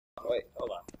wait,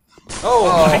 hold on. Oh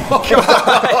my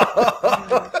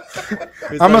god!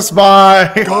 I'm a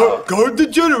spy. Guard the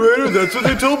generator. That's what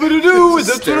they told me to do. And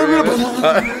that's what I'm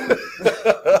gonna.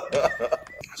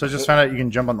 So I just found out you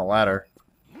can jump on the ladder.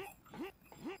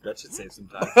 That should save some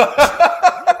time.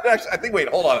 Actually, I think. Wait,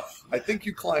 hold on. I think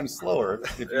you climb slower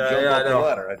if you jump up the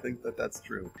ladder. I think that's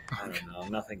true. I don't know.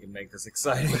 Nothing can make this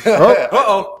exciting.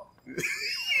 Oh.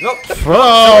 Nope.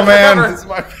 Oh man! This is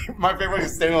my favorite.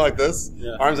 He's standing like this,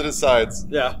 arms at his sides.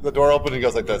 Yeah. The door open and he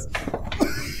goes like this.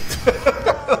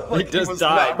 He just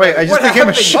died. Wait, I just What became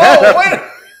a happened? shadow.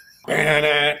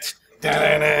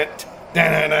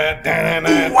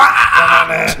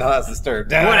 No, that's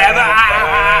disturbed.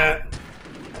 Whatever.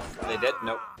 They did?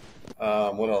 Nope.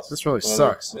 What else? This really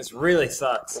sucks. This really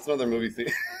sucks. What's another movie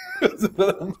theme?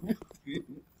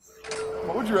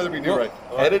 What would you rather be doing, right?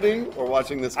 Editing or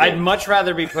watching this game? I'd much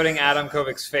rather be putting Adam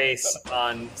Kovic's face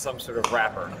on some sort of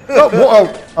wrapper.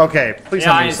 Oh, okay. Please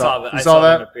tell me you saw that. You I saw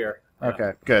that? that? Appear.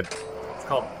 Okay, good. It's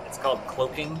called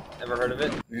cloaking. Ever heard of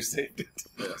it? You saved it.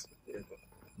 Yes.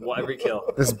 Well, every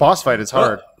kill. This boss fight is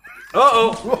hard.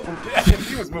 Uh-oh!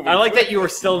 He was moving I like that you were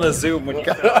still in the zoom when you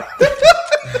fell.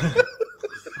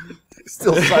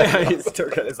 Still silent. He still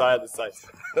got his eye on the sights.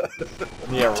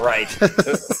 Yeah, right.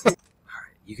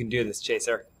 You can do this,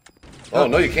 Chaser. Oh,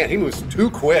 no, you can't. He moves too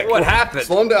quick. What happened?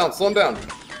 Slow him down. Slow him down.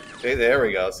 Okay, there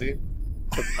we go. See?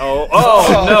 Oh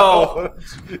no!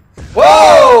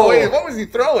 Whoa! Wait, what was he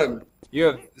throwing? You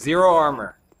have 0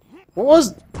 armor. What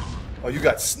was? Oh, you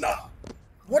got snuffed.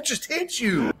 What just hit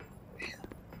you?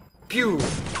 Pew!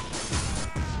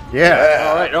 Yeah.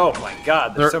 All right. Oh my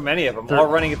God! There's so many of them, all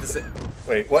running at the same.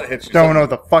 Wait, what hit you? Don't know what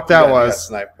the fuck that You got was.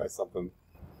 sniped by something.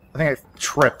 I think I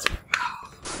tripped.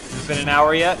 Has it been an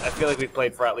hour yet? I feel like we've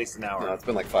played for at least an hour. No, it's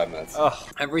been like 5 minutes. Ugh.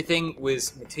 Everything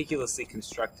was meticulously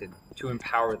constructed to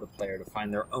empower the player to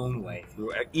find their own way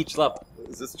through each level.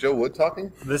 Is this Joe Wood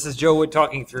talking? This is Joe Wood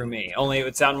talking through me, only it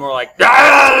would sound more like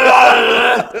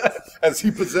As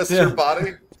he possessed your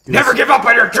body? never give up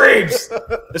on your dreams!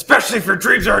 Especially if your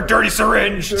dreams are a dirty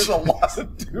syringe! There's a lot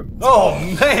of dudes. Oh,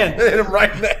 man! They hit him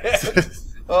right in the head.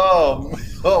 Oh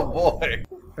boy.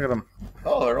 Look at them.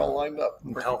 Oh, they're all lined up.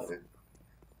 Health.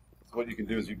 So what you can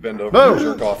do is you bend over Boom. and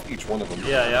jerk off each one of them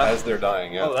Yeah. as they're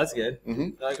dying. Yeah. Oh, that's good.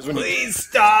 Like, Please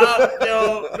stop!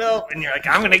 No! And you're like,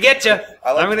 I'm gonna get you!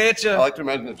 I'm gonna get you! I like to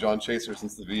imagine that John Chaser,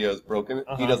 since the video is broken,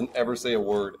 he doesn't ever say a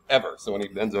word, ever. So when he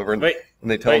bends over and,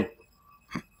 they tell him...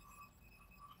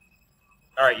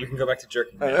 Alright, you can go back to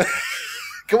jerking.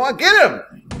 Come on, get him!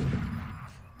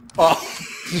 Oh.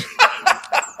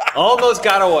 Almost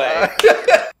got away.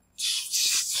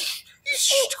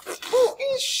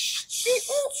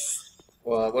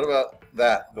 Well, what about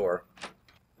that door?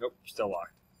 Nope, still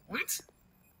locked. What?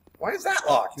 Why is that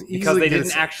locked? Because they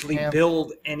didn't actually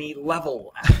build any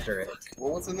level after it.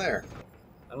 Well, what's in there?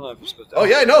 I don't know if you're supposed to. Oh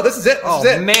yeah, no, this is it. This is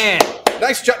it. Man!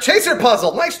 Nice job, Chaser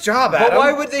puzzle. Nice job, Adam. But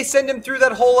why would they send him through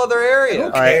that whole other area?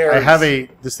 Who cares? I have a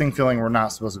distinct feeling we're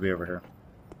not supposed to be over here.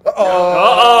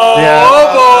 Uh-oh. Yeah.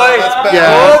 Oh boy! That's bad.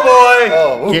 Yeah. Oh boy!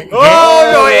 Oh.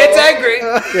 Oh no, it's angry!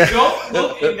 Don't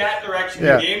look in that direction.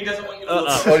 Yeah. The game doesn't want you to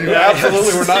look. Oh, you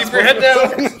absolutely were not Keep your head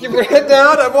down! Keep your head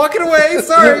down! I'm walking away!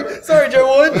 Sorry! Sorry,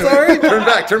 Joe Wood! Sorry! Turn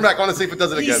back. I want to see if it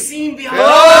does it again. He's seen behind.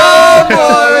 Oh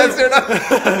boy!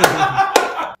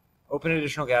 That's Open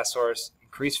additional gas source.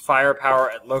 Increase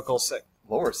firepower at local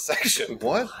lower section.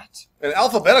 What? In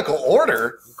alphabetical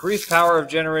order? Increase power of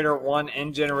generator 1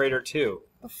 and generator 2.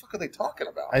 What the fuck are they talking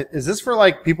about? Is this for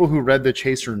like people who read the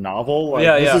Chaser novel? Like,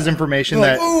 Yeah, this yeah. is information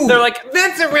that. They're like,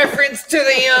 that's a reference to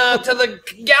the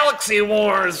Galaxy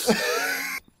Wars.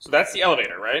 So that's the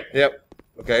elevator, right? Yep.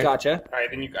 Okay. Gotcha. All right,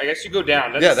 then I guess you go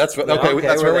down. Yeah, that's what. Okay, Okay,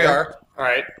 that's we're where we there. are. All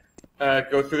right.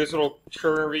 Go through this little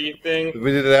curvy thing,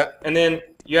 We did that. and then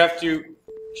you have to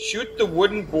shoot the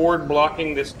wooden board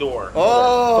blocking this door.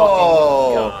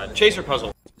 Oh. God. Chaser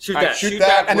puzzle. Shoot All that. right, Shoot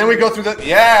that, and then we go through the.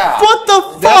 Yeah. What the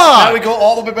Now we fuck? go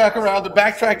all the way back around to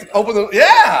backtrack to open the.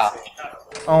 Yeah.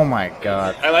 Oh my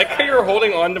god. I like how you're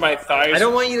holding on to my thighs. I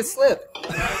don't want you to slip.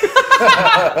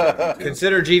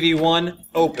 Consider GV1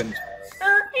 opened.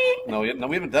 No, we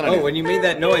haven't done Oh, anything. when you made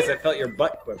that noise, I felt your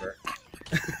butt quiver.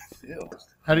 Ew.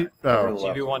 How do you? Oh.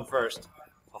 GV1 first.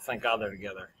 Oh, thank God they're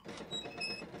together.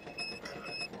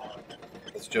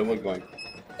 That's Joe Wood going.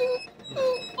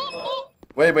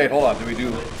 Wait, hold on. Do we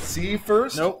do C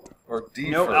first? Nope. Or D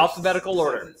No, first? alphabetical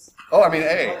order. Oh, I mean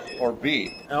A or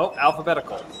B. No,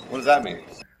 alphabetical. What does that mean?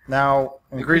 Now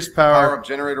increase Power power. of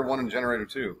generator 1 and generator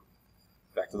 2.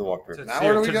 Back to the walkthrough. To, Now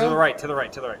here, where do we to go? the right, to the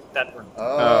right, to the right. That room.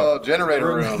 Oh, generator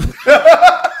room.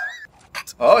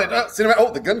 Oh,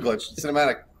 the gun glitch.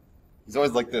 Cinematic. He's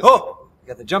always like this. Oh!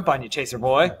 Got the jump on you, Chaser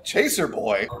boy. Chaser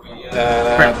boy.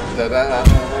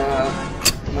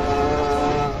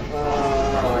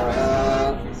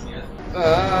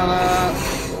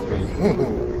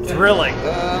 Thrilling.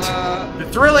 The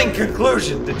thrilling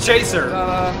conclusion. The Chaser.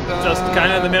 Just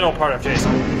kind of in the middle part of Chaser.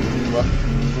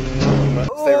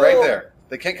 Stay right there.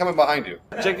 They can't come in behind you.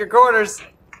 Check your corners.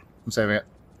 I'm saving it.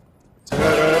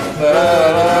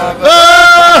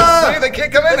 Ah! They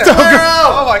can't come in there.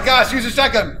 Oh my gosh, use your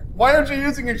shotgun. Why aren't you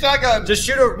using your shotgun? Just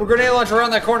shoot a grenade launcher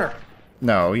around that corner.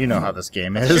 No, you know how this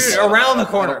game Shoot is. it around the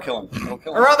corner. Don't kill him. Don't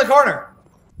kill him. Around the corner.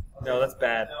 No, that's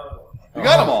bad. You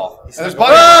got them all. And there's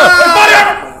body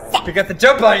They got the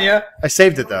jump on you. I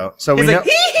saved it though, so He's we like,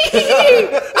 know.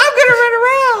 I'm gonna run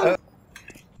around.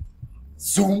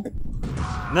 Zoom.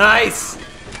 Nice.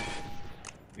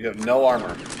 You have no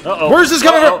armor. Uh-oh. Where's this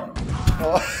coming from?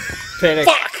 Panic.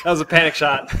 Fuck. That was a panic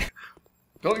shot.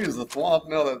 Don't use the thwomp.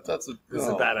 No, that's a. This is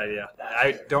a bad idea.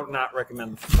 I don't not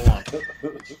recommend the thwomp.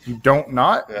 You don't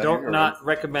not? Yeah, Don't not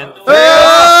recommend the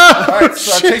Ah! All right,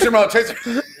 so chase him out. Chase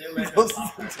him. He goes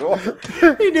to the door.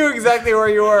 He knew exactly where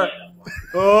you were.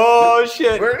 Oh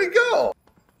shit! Where'd he go?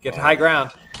 Get to high ground.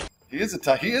 He is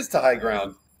to high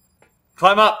ground.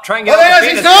 Climb up. Try and get. Oh, up there the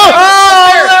he is. penis. No!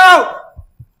 Oh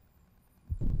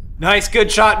no! Nice,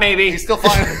 good shot, maybe. He's still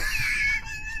flying.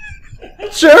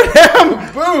 Shoot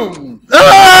him! Boom!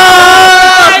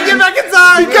 Ah! Get back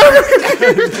inside!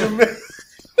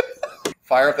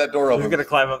 Fire up that door He's open. gonna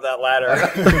climb up that ladder.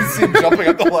 See him jumping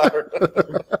up the ladder.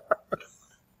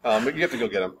 You have to go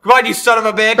get him. Come on, you son of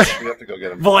a bitch! You have to go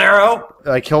get him. Valero.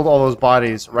 I killed all those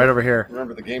bodies right over here.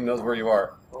 Remember, the game knows where you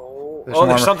are. Oh, There's some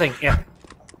there's armor. something. Yeah.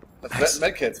 That's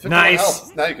med kits. 51 Nice.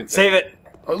 health. Now you can Save it.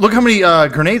 Oh, look how many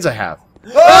grenades I have.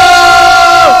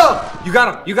 Oh! You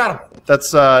got him. You got him.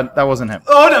 That's that wasn't him.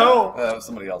 Oh no! That was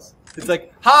somebody else. It's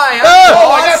like, hi. I'm Oh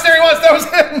my Boss." gosh, there he was. That was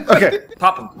him. Okay.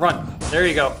 Pop him. Run. There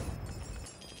you go.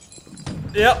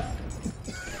 Yep.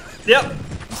 Yep.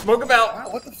 Smoke about. Wow,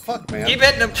 what the fuck, man? Keep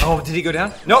hitting him. Oh, did he go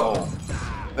down? Nope. Oh.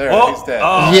 There, Oh, he's dead.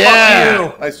 oh, Yeah.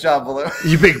 fuck Nice job, Valero.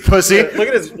 You big pussy. you. Look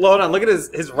at his. Hold on. Look at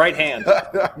his right hand.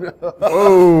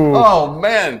 Oh. Oh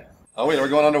man. Oh wait, are we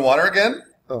going underwater again?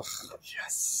 Ugh.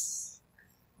 Yes.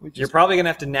 You're probably gonna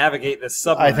have to navigate this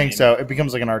submarine. I think so. It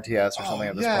becomes like an RTS or something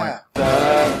at this point. point.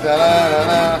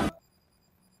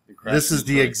 This is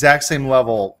the exact same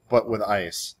level, but with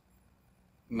ice.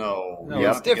 No. No, You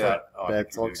it's have to get- different. oh, I That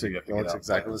think you looks, do. You have to it get looks out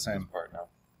exactly that the same. part now.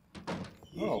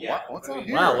 Oh, what's out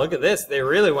here? Wow, look at this. They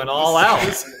really went all out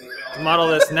to model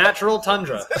this natural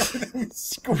tundra.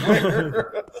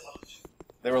 Square.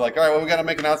 They were like, all right, well, we got to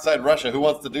make an outside Russia. Who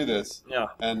wants to do this? Yeah.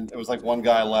 And it was like one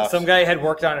guy left. Some guy had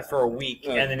worked on it for a week,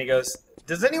 and then he goes,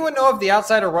 does anyone know if the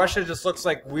outside of Russia just looks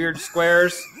like weird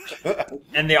squares?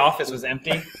 And the office was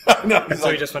empty. No, he's So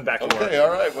he like, just went back to work. okay,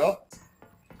 all right, well.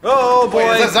 Oh, boy.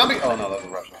 Wait, is that zombie? Oh, no, that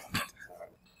was Russia.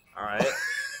 All right. Okay,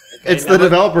 It's now the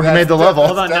developer who that's made the def- level.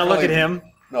 Hold on, now look at definitely-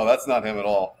 him. No, that's not him at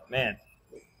all. Man.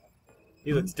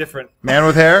 He looks different. Man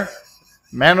with hair.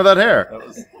 Man without hair.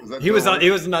 Was that He was Joe? he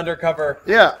was an undercover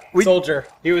Yeah. soldier.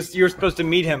 You were supposed to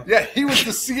meet him. Yeah, he was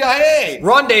the CIA.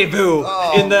 Rendezvous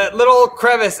Oh. in the little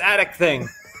crevice attic thing.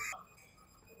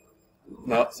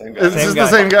 No, same guy. This Same is guy. the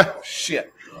same guy.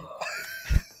 Shit.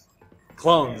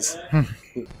 Clones.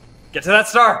 Get to that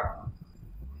star.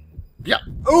 Yeah.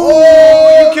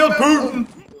 Oh, you killed Putin.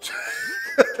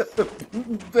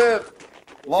 Dead.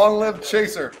 Long live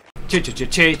Chaser. Chaser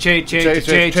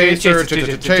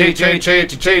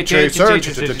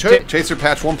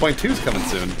patch 1.2 is coming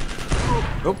soon.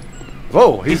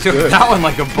 Whoa, He he's took good. that one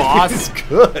like a boss. He's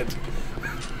good.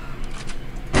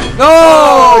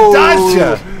 No!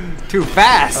 Dodged Too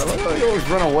fast. I love how you always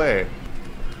run away.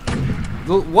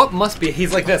 What must be?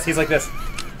 He's like this. He's like this.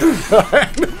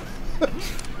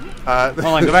 Hold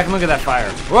on, go back and look at that fire.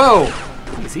 Whoa!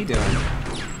 What is he doing?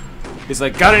 He's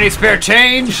like, got any spare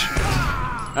change?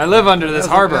 I live under this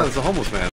harbor. That's a homeless man.